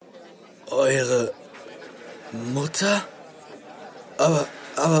Eure Mutter? Aber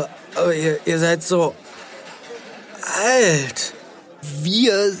ihr seid so alt.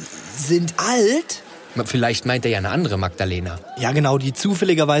 Wir sind alt? Vielleicht meint er ja eine andere Magdalena. Ja genau, die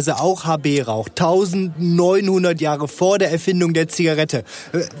zufälligerweise auch HB raucht. 1900 Jahre vor der Erfindung der Zigarette.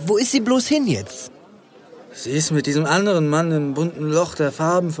 Wo ist sie bloß hin jetzt? Sie ist mit diesem anderen Mann im bunten Loch der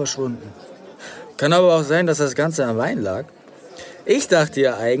Farben verschwunden. Kann aber auch sein, dass das Ganze am Wein lag. Ich dachte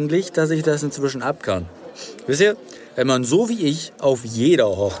ja eigentlich, dass ich das inzwischen ab kann. Wisst ihr, wenn man so wie ich auf jeder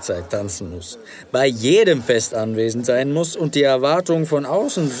Hochzeit tanzen muss, bei jedem Fest anwesend sein muss und die Erwartungen von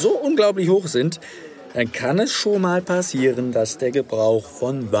außen so unglaublich hoch sind, dann kann es schon mal passieren, dass der Gebrauch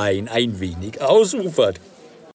von Wein ein wenig ausufert.